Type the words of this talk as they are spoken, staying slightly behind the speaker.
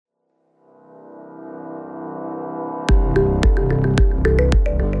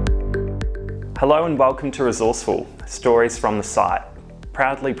Hello and welcome to Resourceful, Stories from the Site,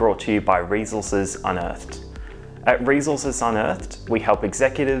 proudly brought to you by Resources Unearthed. At Resources Unearthed, we help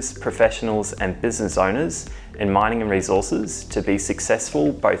executives, professionals and business owners in mining and resources to be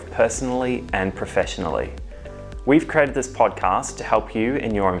successful both personally and professionally. We've created this podcast to help you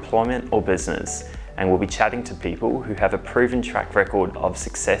in your employment or business, and we'll be chatting to people who have a proven track record of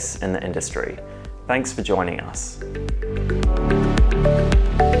success in the industry. Thanks for joining us.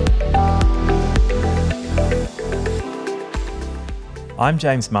 I'm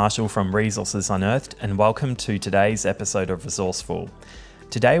James Marshall from Resources Unearthed, and welcome to today's episode of Resourceful.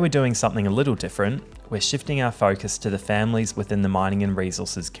 Today we're doing something a little different. We're shifting our focus to the families within the mining and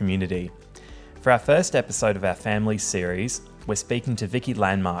resources community. For our first episode of our family series, we're speaking to Vicky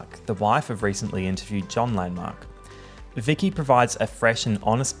Landmark, the wife of recently interviewed John Landmark. Vicky provides a fresh and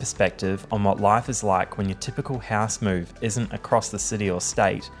honest perspective on what life is like when your typical house move isn't across the city or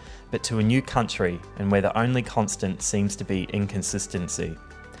state, but to a new country and where the only constant seems to be inconsistency.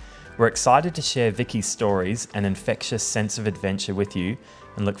 We're excited to share Vicky's stories and infectious sense of adventure with you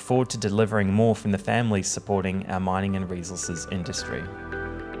and look forward to delivering more from the families supporting our mining and resources industry.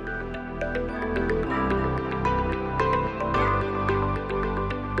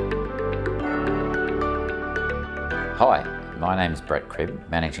 Hi, my name is Brett Cribb,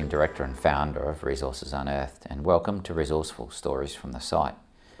 Managing Director and Founder of Resources Unearthed, and welcome to Resourceful Stories from the Site.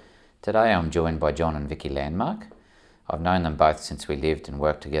 Today I'm joined by John and Vicky Landmark. I've known them both since we lived and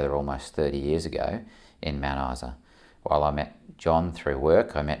worked together almost 30 years ago in Mount Isa. While I met John through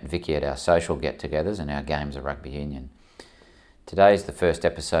work, I met Vicky at our social get-togethers and our games of rugby union. Today is the first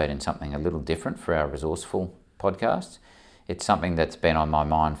episode in something a little different for our Resourceful podcast. It's something that's been on my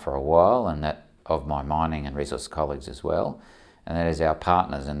mind for a while and that of my mining and resource colleagues as well, and that is our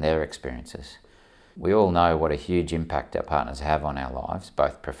partners and their experiences. We all know what a huge impact our partners have on our lives,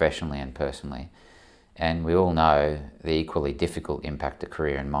 both professionally and personally, and we all know the equally difficult impact a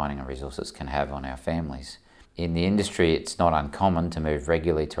career in mining and resources can have on our families. In the industry, it's not uncommon to move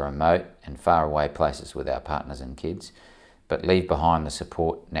regularly to remote and far away places with our partners and kids, but leave behind the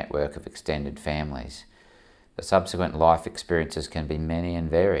support network of extended families. The subsequent life experiences can be many and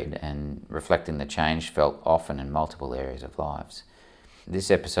varied, and reflecting the change felt often in multiple areas of lives. This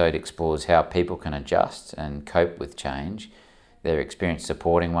episode explores how people can adjust and cope with change, their experience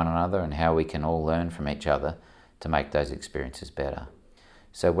supporting one another, and how we can all learn from each other to make those experiences better.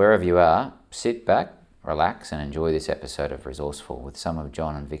 So wherever you are, sit back, relax and enjoy this episode of Resourceful with some of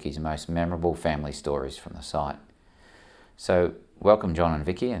John and Vicky's most memorable family stories from the site. So welcome John and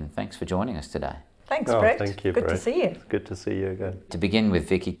Vicky, and thanks for joining us today. Thanks, Brett. Thank you, Good Brett. to see you. Good to see you again. To begin with,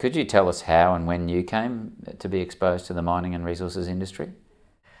 Vicky, could you tell us how and when you came to be exposed to the mining and resources industry?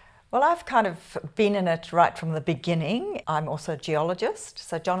 Well, I've kind of been in it right from the beginning. I'm also a geologist.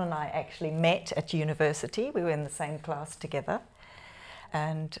 So John and I actually met at university. We were in the same class together.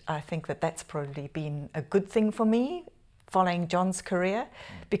 And I think that that's probably been a good thing for me, following John's career,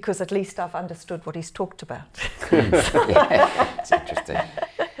 because at least I've understood what he's talked about. Yeah, it's interesting.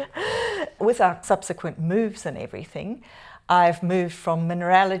 With our subsequent moves and everything, I've moved from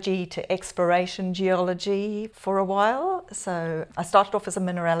mineralogy to exploration geology for a while. So I started off as a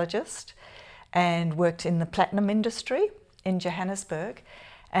mineralogist and worked in the platinum industry in Johannesburg.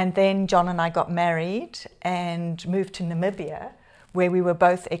 And then John and I got married and moved to Namibia, where we were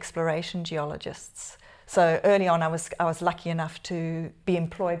both exploration geologists. So early on I was lucky enough to be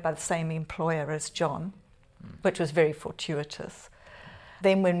employed by the same employer as John, which was very fortuitous.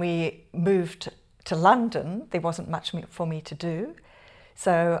 Then when we moved to London, there wasn't much for me to do.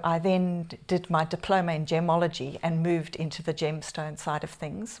 So I then did my diploma in gemology and moved into the gemstone side of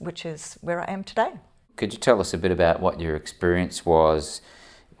things, which is where I am today. Could you tell us a bit about what your experience was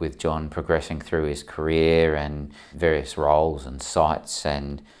with John progressing through his career and various roles and sites,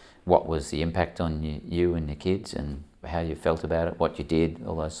 and what was the impact on you and your kids, and how you felt about it, what you did,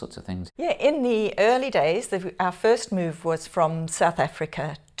 all those sorts of things? Yeah, in the early days, our first move was from South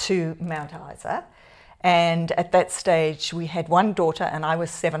Africa to Mount Isa. And at that stage, we had one daughter and I was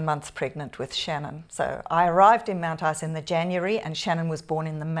 7 months pregnant with Shannon. So I arrived in Mount Isa in the January and Shannon was born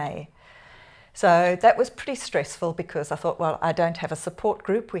in the May. So that was pretty stressful because I thought, well, I don't have a support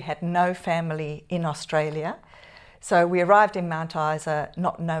group. We had no family in Australia. So we arrived in Mount Isa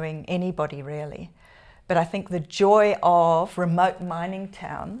not knowing anybody really. But I think the joy of remote mining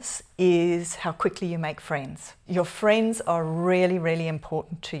towns is how quickly you make friends. Your friends are really, really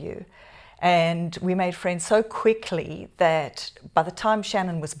important to you. And we made friends so quickly that by the time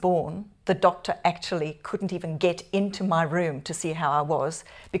Shannon was born, The doctor actually couldn't even get into my room to see how I was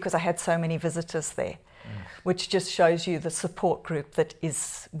because I had so many visitors there, which just shows you the support group that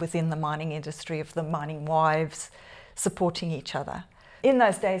is within the mining industry of the mining wives supporting each other. In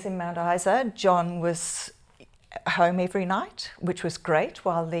those days in Mount Isa, John was home every night, which was great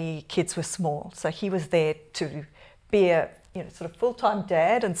while the kids were small. So he was there to be a sort of full-time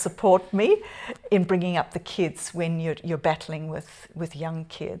dad and support me in bringing up the kids when you're battling with young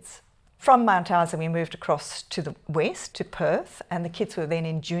kids. From Mount Isa, we moved across to the west, to Perth, and the kids were then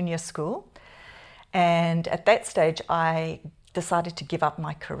in junior school. And at that stage, I decided to give up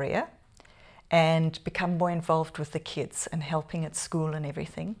my career and become more involved with the kids and helping at school and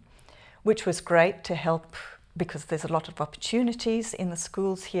everything, which was great to help because there's a lot of opportunities in the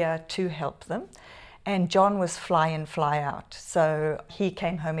schools here to help them. And John was fly in, fly out. So he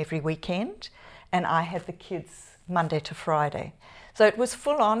came home every weekend and I had the kids Monday to Friday. So it was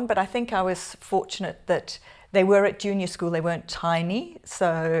full on, but I think I was fortunate that they were at junior school, they weren't tiny,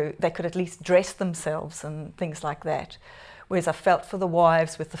 so they could at least dress themselves and things like that. Whereas I felt for the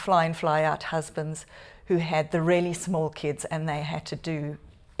wives with the fly in, fly out husbands who had the really small kids and they had to do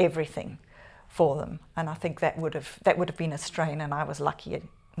everything for them. And I think that would have been a strain, and I was lucky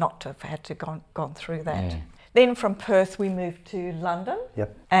not to have had to gone through that. Yeah. Then from Perth we moved to London.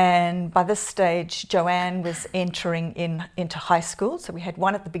 Yep. And by this stage Joanne was entering into high school. So we had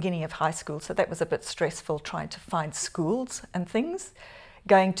one at the beginning of high school, so that was a bit stressful trying to find schools and things.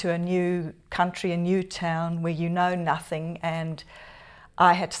 Going to a new country, a new town where you know nothing, and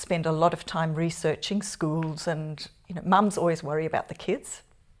I had to spend a lot of time researching schools, and mums always worry about the kids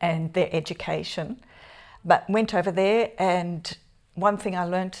and their education. But went over there, and one thing I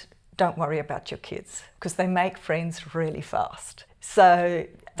learnt, don't worry about your kids because they make friends really fast. So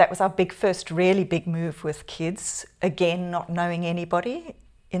that was our first really big move with kids. Again, not knowing anybody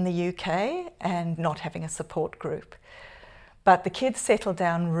in the UK and not having a support group. But the kids settled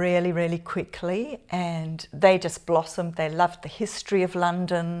down really, really quickly and they just blossomed. They loved the history of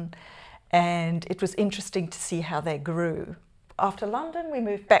London and it was interesting to see how they grew. After London, we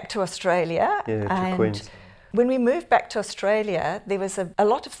moved back to Australia. To Queens. When we moved back to Australia, there was a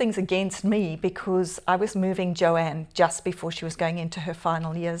lot of things against me because I was moving Joanne just before she was going into her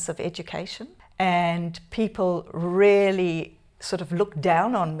final years of education. And people really sort of looked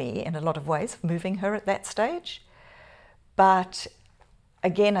down on me in a lot of ways, moving her at that stage. But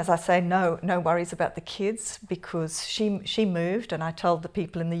again, as I say, no worries about the kids because she moved, and I told the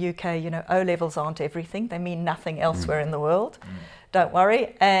people in the UK, O-levels aren't everything. They mean nothing elsewhere in the world. Don't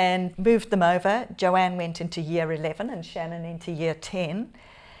worry, and moved them over. Joanne went into year 11 and Shannon into year 10.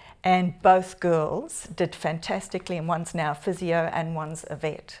 And both girls did fantastically, and one's now a physio and one's a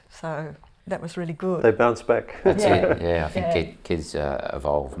vet. So that was really good. They bounce back. That's it, yeah. I think kids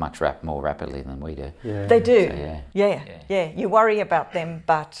evolve much more rapidly than we do. Yeah. They do. So, yeah. You worry about them,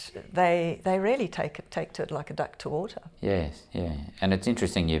 but they really take to it like a duck to water. Yes, yeah. And it's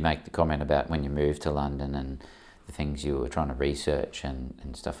interesting you make the comment about when you moved to London and the things you were trying to research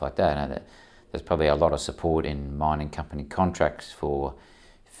and stuff like that. And there's probably a lot of support in mining company contracts for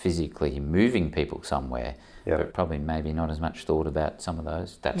physically moving people somewhere, but probably maybe not as much thought about some of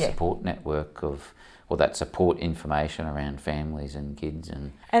those, that support network or that support information around families and kids.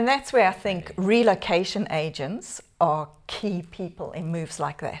 And that's where I think relocation agents are key people in moves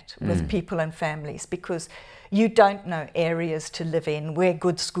like that with people and families, because you don't know areas to live in, where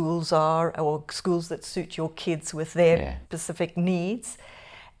good schools are or schools that suit your kids with their specific needs.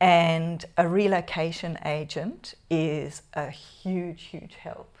 And a relocation agent is a huge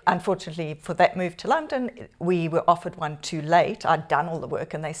help. Unfortunately, for that move to London, we were offered one too late. I'd done all the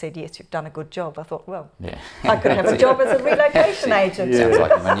work and they said, yes, you've done a good job. I thought, well, I could have a job as a relocation agent. Sounds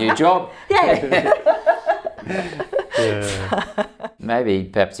like my new job. Yeah. Maybe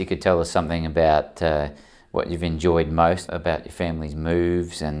perhaps you could tell us something about what you've enjoyed most about your family's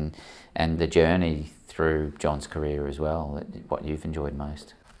moves and the journey through John's career as well, what you've enjoyed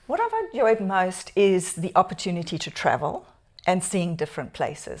most. What I've enjoyed most is the opportunity to travel and seeing different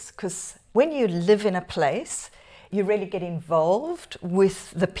places, because when you live in a place, you really get involved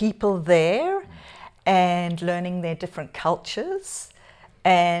with the people there and learning their different cultures,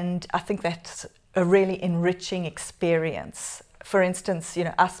 and I think that's a really enriching experience. For instance,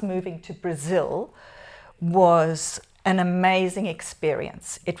 us moving to Brazil was an amazing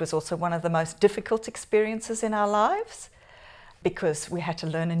experience. It was also one of the most difficult experiences in our lives because we had to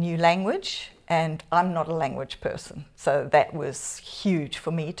learn a new language, and I'm not a language person, so that was huge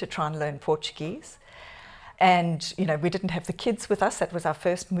for me to try and learn Portuguese. And, you know, we didn't have the kids with us. That was our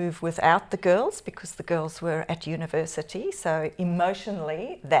first move without the girls because the girls were at university. So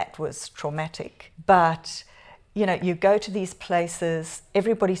emotionally, that was traumatic. But, you know, you go to these places,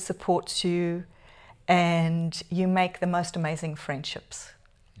 everybody supports you, and you make the most amazing friendships.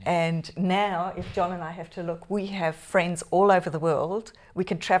 And now, if John and I have to look, we have friends all over the world. We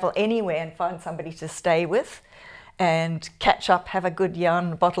can travel anywhere and find somebody to stay with and catch up, have a good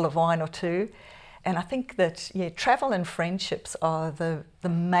yarn, a bottle of wine or two. And I think that, yeah, travel and friendships are the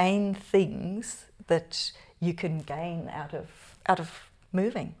main things that you can gain out of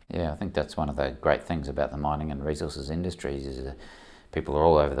moving. Yeah, I think that's one of the great things about the mining and resources industries is that people are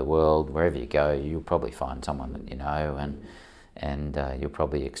all over the world. Wherever you go, you'll probably find someone that you know, and you'll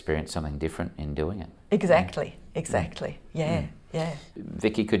probably experience something different in doing it. Exactly. Yeah.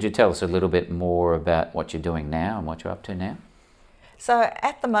 Vicky, could you tell us a little bit more about what you're doing now and what you're up to now? So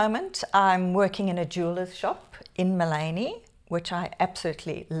at the moment, I'm working in a jeweller's shop in Mullaney, which I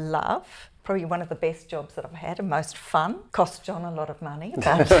absolutely love. Probably one of the best jobs that I've had and most fun. Cost John a lot of money,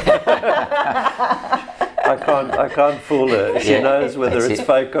 but I can't fool her. She knows whether it's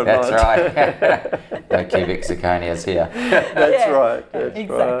fake or not. That's right. No cubic zirconias here. That's right.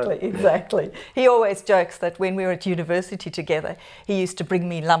 Exactly. He always jokes that when we were at university together, he used to bring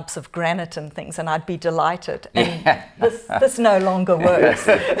me lumps of granite and things, and I'd be delighted. And this no longer works.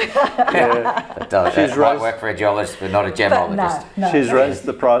 That does. That might work for a geologist, but not a gemologist. No. She's raised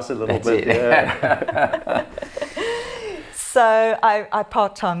the price a little bit. Yeah. So I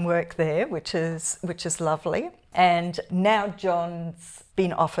part-time work there, which is lovely. And now John's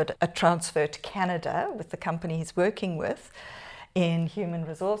been offered a transfer to Canada with the company he's working with in human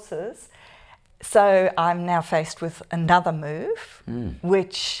resources. So I'm now faced with another move,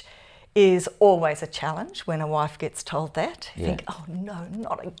 which is always a challenge when a wife gets told that. You think, oh no,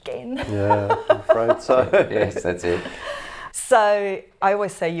 not again. Yeah, I'm afraid so. Yes, that's it. So I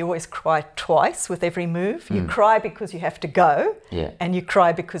always say you always cry twice with every move. You cry because you have to go, and you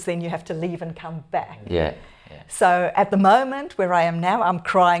cry because then you have to leave and come back. Yeah. So at the moment where I am now, I'm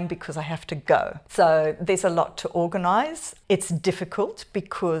crying because I have to go. So there's a lot to organise. It's difficult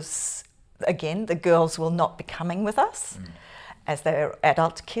because, again, the girls will not be coming with us as they're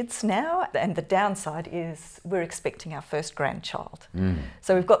adult kids now. And the downside is we're expecting our first grandchild.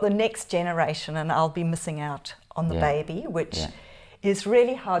 So we've got the next generation and I'll be missing out on the baby, which is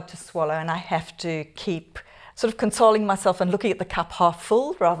really hard to swallow. And I have to keep sort of consoling myself and looking at the cup half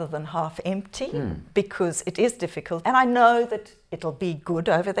full rather than half empty because it is difficult. And I know that it'll be good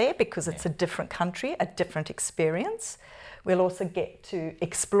over there because it's a different country, a different experience. We'll also get to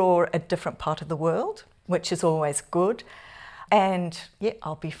explore a different part of the world, which is always good. And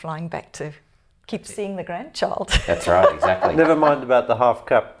I'll be flying back to keep seeing the grandchild. That's right, exactly. Never mind about the half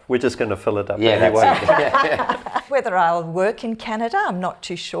cup. We're just going to fill it up anyway. That's it. Whether I'll work in Canada, I'm not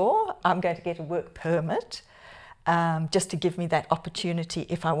too sure. I'm going to get a work permit just to give me that opportunity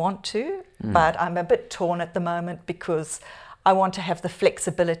if I want to. But I'm a bit torn at the moment because I want to have the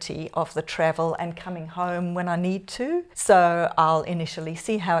flexibility of the travel and coming home when I need to. So I'll initially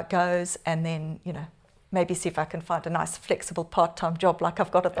see how it goes and then, maybe see if I can find a nice flexible part-time job like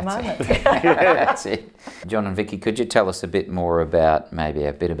I've got at the moment. That's it. John and Vicky, could you tell us a bit more about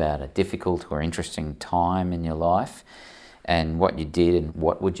a difficult or interesting time in your life and what you did and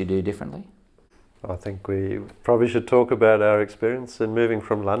what would you do differently? I think we probably should talk about our experience in moving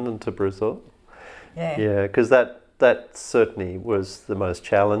from London to Brazil. Yeah, because that certainly was the most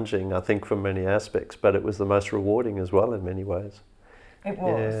challenging, I think, from many aspects, but it was the most rewarding as well in many ways. It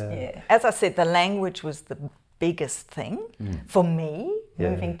was, As I said, the language was the biggest thing for me,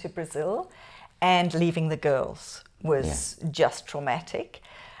 moving to Brazil, and leaving the girls was just traumatic.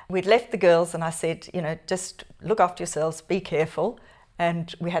 We'd left the girls and I said, just look after yourselves, be careful.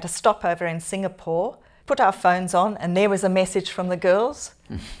 And we had a stopover in Singapore, put our phones on, and there was a message from the girls.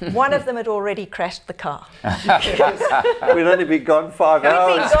 One of them had already crashed the car. We'd only been gone 5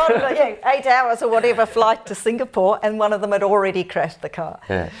 hours. We'd been gone 8 hours or whatever flight to Singapore, and one of them had already crashed the car.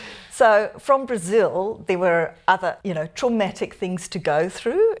 Yeah. So from Brazil, there were other, traumatic things to go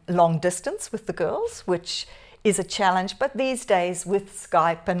through, long distance with the girls, which is a challenge. But these days with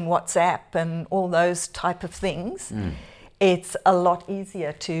Skype and WhatsApp and all those type of things, it's a lot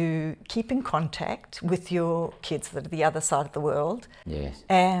easier to keep in contact with your kids that are the other side of the world. Yes.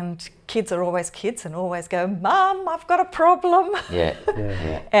 And kids are always kids and always go, Mum, I've got a problem. Yeah.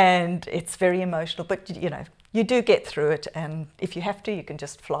 And it's very emotional, but you do get through it. And if you have to, you can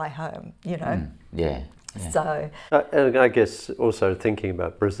just fly home, Yeah. Yeah. So, and I guess also thinking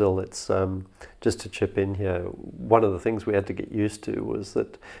about Brazil, it's just to chip in here, one of the things we had to get used to was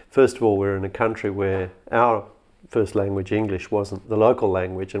that, first of all, we're in a country where our first language, English, wasn't the local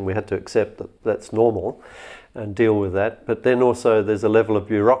language, and we had to accept that that's normal and deal with that. But then also there's a level of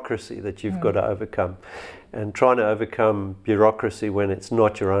bureaucracy that you've got to overcome. And trying to overcome bureaucracy when it's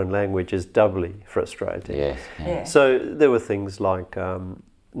not your own language is doubly frustrating. Yes. Yeah. yeah. So there were things like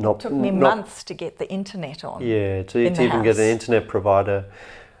It took me months to get the internet on. Yeah, to in the even get an house. internet provider.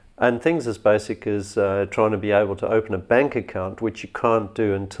 And things as basic as trying to be able to open a bank account, which you can't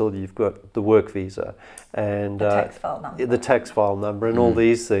do until you've got the work visa and The tax file number. the tax file number and all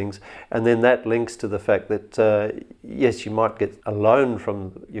these things. And then that links to the fact that, yes, you might get a loan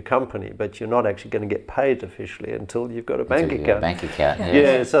from your company, but you're not actually going to get paid officially until you've got a bank account. Bank account. Yeah.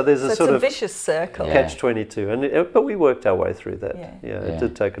 Yeah, so there's So a it's sort a of vicious circle. Yeah. catch-22. But we worked our way through that. Yeah. Yeah, Yeah. it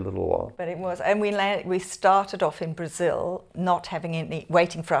did take a little while. But it was, and we started off in Brazil, not having any,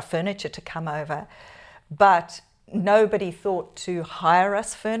 waiting for our furniture to come over, but nobody thought to hire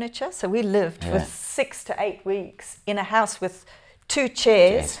us furniture. So we lived for 6 to 8 weeks in a house with 2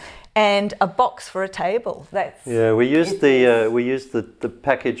 chairs and a box for a table. That's Yeah, we used the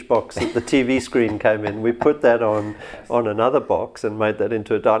package box that the TV screen came in. We put that on another box and made that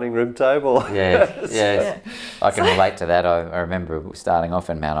into a dining room table. Yes, yes. I can relate to that. I remember starting off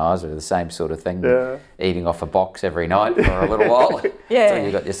in Mount Isa, the same sort of thing, Yeah. eating off a box every night for a little while. Yeah. Until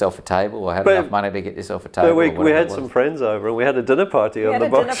you got yourself a table or had But- enough money to get yourself a table. So or we whatever had it some was. friends over and we had a dinner party we on had the a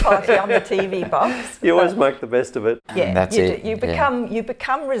box. dinner party on the TV box. You always make the best of it. Yeah, That's you it, do. You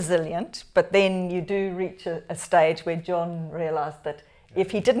become resilient, but then you do reach a stage where John realised that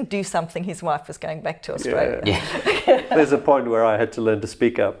if he didn't do something, his wife was going back to Australia. Yeah. There's a point where I had to learn to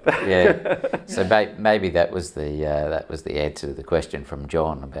speak up. Yeah. So maybe that was the answer to the question from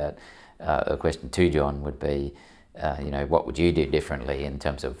John about the question to John would be, what would you do differently in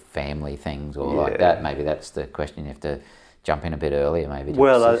terms of family things or like that? Maybe that's the question. You have to jump in a bit earlier, maybe.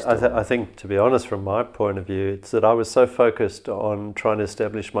 Well, I think, to be honest, from my point of view, it's that I was so focused on trying to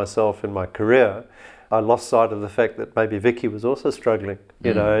establish myself in my career, I lost sight of the fact that maybe Vicky was also struggling.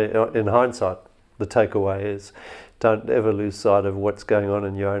 You know, in hindsight, the takeaway is don't ever lose sight of what's going on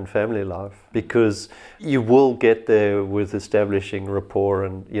in your own family life, because you will get there with establishing rapport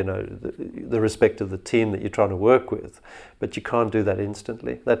and, the respect of the team that you're trying to work with, but you can't do that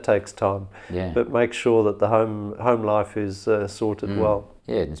instantly. That takes time. Yeah. But make sure that the home life is sorted well.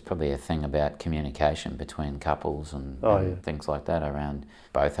 Yeah, there's probably a thing about communication between couples and things like that around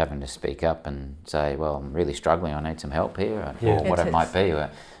both having to speak up and say, well, I'm really struggling, I need some help here, or what it might be.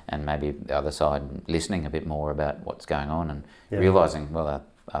 And maybe the other side listening a bit more about what's going on and realising, well,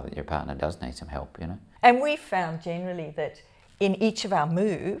 your partner does need some help, And we found generally that in each of our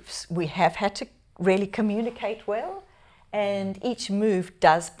moves, we have had to really communicate well, and each move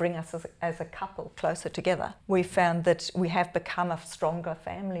does bring us as a couple closer together. We found that we have become a stronger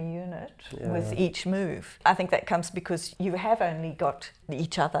family unit with each move. I think that comes because you have only got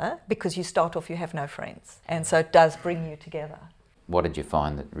each other, because you start off, you have no friends, and so it does bring you together. What did you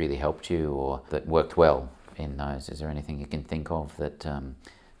find that really helped you or that worked well in those? Is there anything you can think of that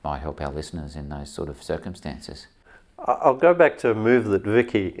might help our listeners in those sort of circumstances? I'll go back to a move that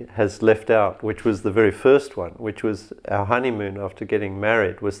Vicky has left out, which was the very first one, which was our honeymoon after getting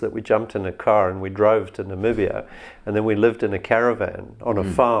married, was that we jumped in a car and we drove to Namibia, and then we lived in a caravan on a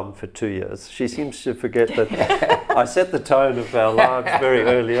farm for 2 years. She seems to forget that I set the tone of our lives very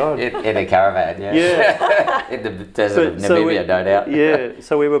early on. In a caravan, Yeah. in the desert of Namibia, no doubt. Yeah,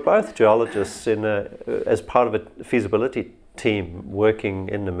 so we were both geologists as part of a feasibility team working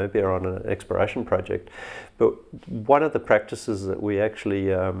in Namibia on an exploration project. But one of the practices that we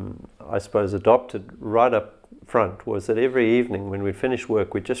actually, I suppose, adopted right up front was that every evening when we'd finish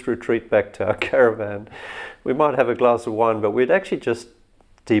work, we'd just retreat back to our caravan. We might have a glass of wine, but we'd actually just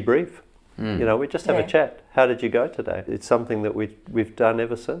debrief. We'd just have a chat. How did you go today? It's something that we've done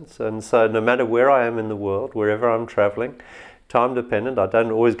ever since. And so no matter where I am in the world, wherever I'm traveling, time dependent, I don't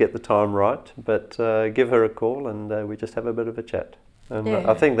always get the time right, but give her a call and we just have a bit of a chat. And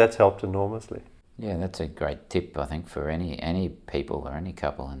I think that's helped enormously. Yeah, that's a great tip, I think, for any people or any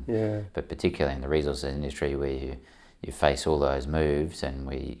couple, but particularly in the resources industry where you face all those moves and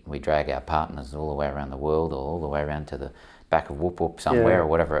we drag our partners all the way around the world or all the way around to the back of Whoop Whoop somewhere or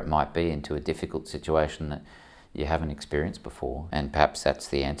whatever it might be into a difficult situation that you haven't experienced before. And perhaps that's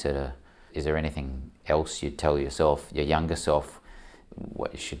the answer to, is there anything else you'd tell yourself, your younger self,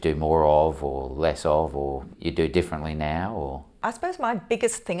 what you should do more of or less of, or you do differently now? Or I suppose my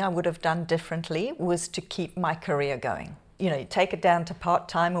biggest thing I would have done differently was to keep my career going. you take it down to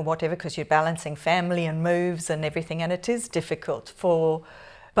part-time or whatever because you're balancing family and moves and everything, and it is difficult for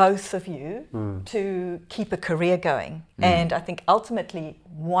both of you to keep a career going. And I think ultimately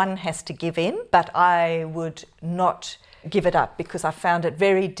one has to give in, but I would not give it up because I found it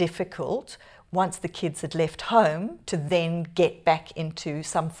very difficult once the kids had left home to then get back into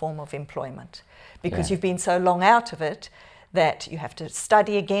some form of employment because you've been so long out of it that you have to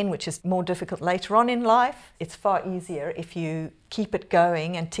study again, which is more difficult later on in life. It's far easier if you keep it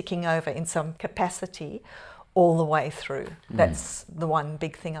going and ticking over in some capacity all the way through. That's the one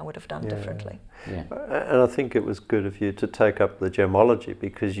big thing I would have done differently. Yeah. And I think it was good of you to take up the gemology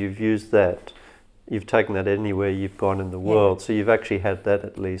because you've used that, you've taken that anywhere you've gone in the world, so you've actually had that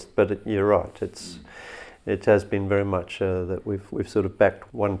at least. But you're right, it has been very much that we've sort of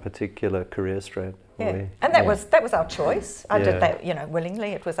backed one particular career strand. Yeah, and that was our choice. I did that, willingly.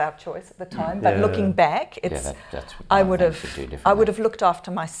 It was our choice at the time. But looking back, it's I would have looked after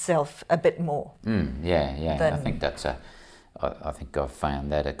myself a bit more. I think I think I've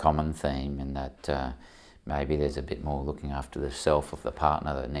found that a common theme in that maybe there's a bit more looking after the self of the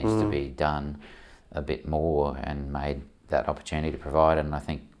partner that needs to be done a bit more and made that opportunity to provide. And I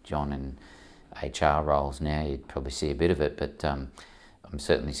think John in HR roles now, you'd probably see a bit of it, but I'm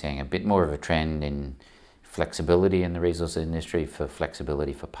certainly seeing a bit more of a trend in flexibility in the resources industry, for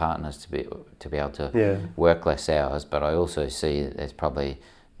flexibility for partners to be able to work less hours. But I also see that there's probably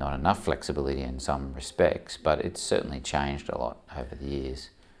not enough flexibility in some respects, but it's certainly changed a lot over the years.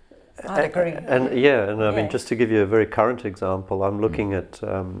 I'd agree. And I mean, just to give you a very current example, I'm looking at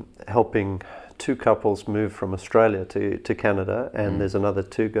helping two couples move from Australia to Canada, and there's another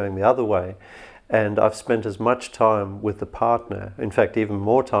two going the other way. And I've spent as much time with the partner, in fact even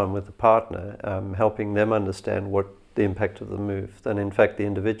more time with the partner, helping them understand what the impact of the move than in fact the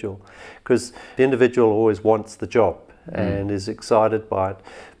individual. Because the individual always wants the job and is excited by it,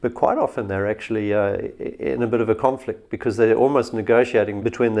 but quite often they're actually in a bit of a conflict because they're almost negotiating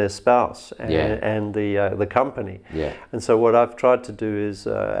between their spouse and the company. And so what I've tried to do is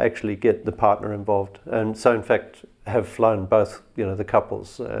actually get the partner involved, and so in fact have flown both, the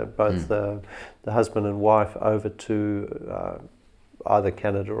couples, both the husband and wife over to either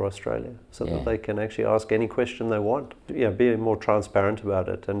Canada or Australia, so that they can actually ask any question they want. Be more transparent about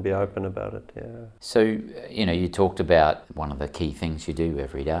it and be open about it. So, you talked about one of the key things you do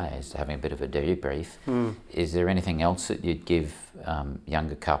every day is having a bit of a debrief. Is there anything else that you'd give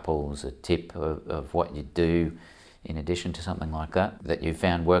younger couples a tip of what you do in addition to something like that you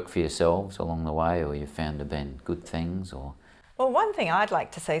found work for yourselves along the way, or you found to have been good things? Or Well, one thing I'd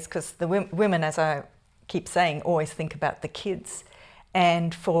like to say is, because the women, as I keep saying, always think about the kids.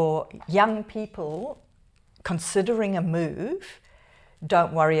 And for young people considering a move,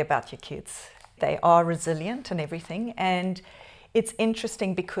 don't worry about your kids. They are resilient and everything. And it's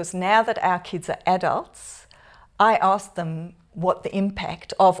interesting because now that our kids are adults, I asked them what the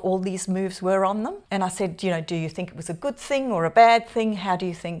impact of all these moves were on them. And I said, do you think it was a good thing or a bad thing? How do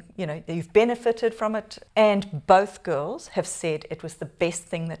you think, you've benefited from it? And both girls have said it was the best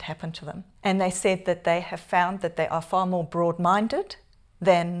thing that happened to them. And they said that they have found that they are far more broad-minded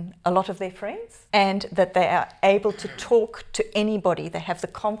than a lot of their friends, and that they are able to talk to anybody. They have the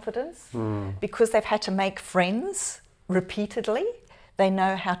confidence because they've had to make friends repeatedly. They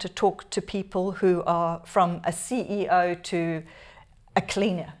know how to talk to people who are from a CEO to a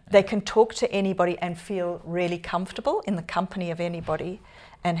cleaner. They can talk to anybody and feel really comfortable in the company of anybody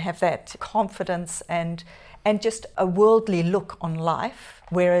and have that confidence and just a worldly look on life,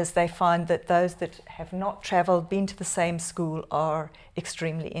 whereas they find that those that have not travelled, been to the same school, are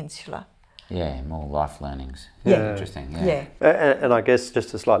extremely insular. Yeah, more life learnings. Interesting. And I guess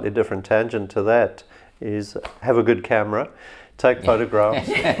just a slightly different tangent to that is have a good camera, take photographs,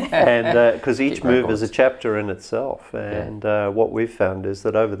 and because each move is a chapter in itself. And what we've found is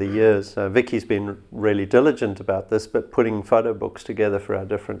that over the years, Vicky's been really diligent about this, but putting photo books together for our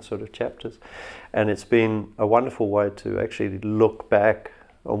different sort of chapters. And it's been a wonderful way to actually look back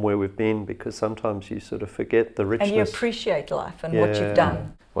on where we've been, because sometimes you sort of forget the richness. And you appreciate life and what you've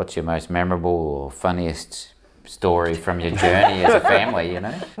done. What's your most memorable or funniest story from your journey as a family,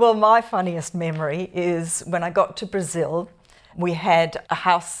 Well, my funniest memory is when I got to Brazil. We had a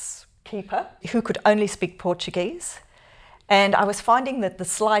housekeeper who could only speak Portuguese, and I was finding that the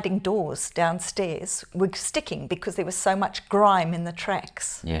sliding doors downstairs were sticking because there was so much grime in the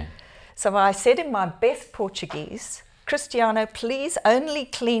tracks. So I said in my best Portuguese, Cristiano, please only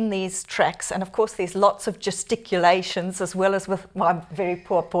clean these tracks. And of course there's lots of gesticulations as well as with my very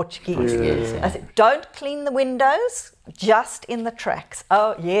poor Portuguese. I said, don't clean the windows, just in the tracks.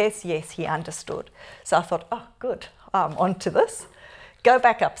 Oh, yes, he understood. So I thought, oh, good. onto this, go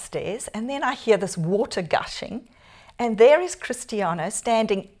back upstairs, and then I hear this water gushing, and there is Cristiano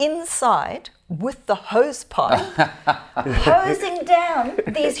standing inside with the hose pipe, hosing down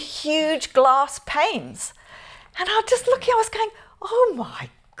these huge glass panes. And I just looking, I was going, oh my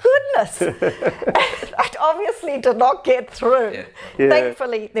goodness. I obviously did not get through. Yeah.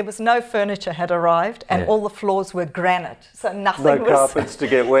 Thankfully, there was no furniture had arrived, and all the floors were granite, so nothing No carpets to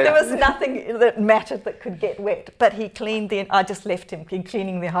get wet. There was nothing that mattered that could get wet. But he cleaned I just left him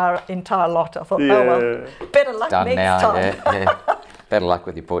cleaning the entire lot. I thought, oh well, better luck Done next now, time. yeah. Better luck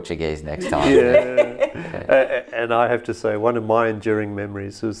with your Portuguese next time. And I have to say, one of my enduring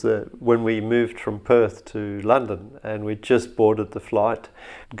memories was that when we moved from Perth to London and we just boarded the flight,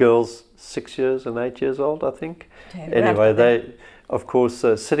 girls 6 years and 8 years old, I think. Yeah, anyway, they, of course,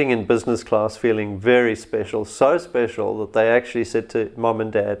 sitting in business class feeling very special, so special that they actually said to Mum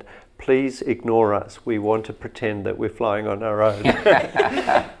and Dad, please ignore us. We want to pretend that we're flying on our own.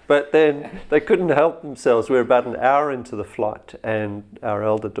 But then they couldn't help themselves. We were about an hour into the flight and our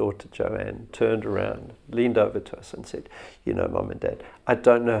elder daughter, Joanne, turned around, leaned over to us and said, you know, Mum and Dad, I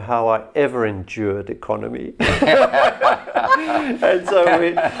don't know how I ever endured economy. And so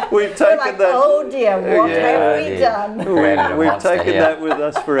we've taken like, that. oh dear, what have we done? We've taken that with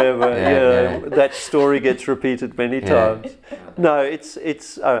us forever. That story gets repeated many times. No, it's.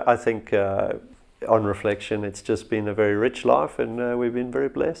 I think on reflection, it's just been a very rich life, and we've been very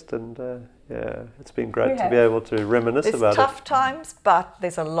blessed. And it's been great to be able to reminisce about it. There's tough times, but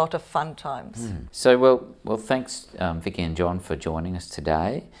there's a lot of fun times. So, well, thanks, Vicky and John, for joining us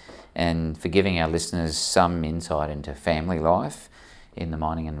today, and for giving our listeners some insight into family life in the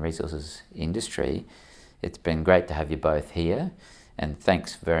mining and resources industry. It's been great to have you both here, and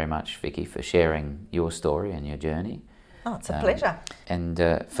thanks very much, Vicky, for sharing your story and your journey. Oh, it's a pleasure. And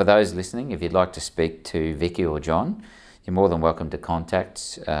for those listening, if you'd like to speak to Vicky or John, you're more than welcome to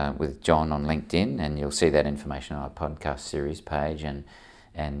contact with John on LinkedIn, and you'll see that information on our podcast series page, and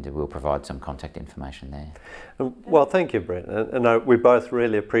we'll provide some contact information there. Well, thank you, Brent. And we both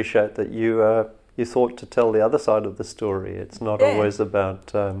really appreciate that you thought to tell the other side of the story. It's not always about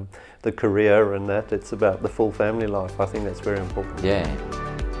the career and that, it's about the full family life. I think that's very important. Yeah.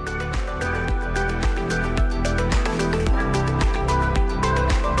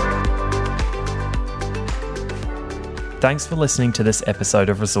 Thanks for listening to this episode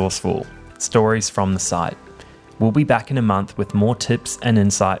of Resourceful, Stories from the Site. We'll be back in a month with more tips and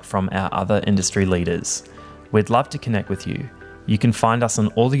insight from our other industry leaders. We'd love to connect with you. You can find us on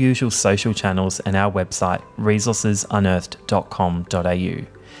all the usual social channels and our website, resourcesunearthed.com.au.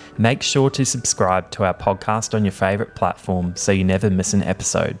 Make sure to subscribe to our podcast on your favourite platform so you never miss an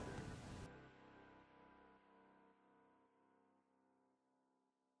episode.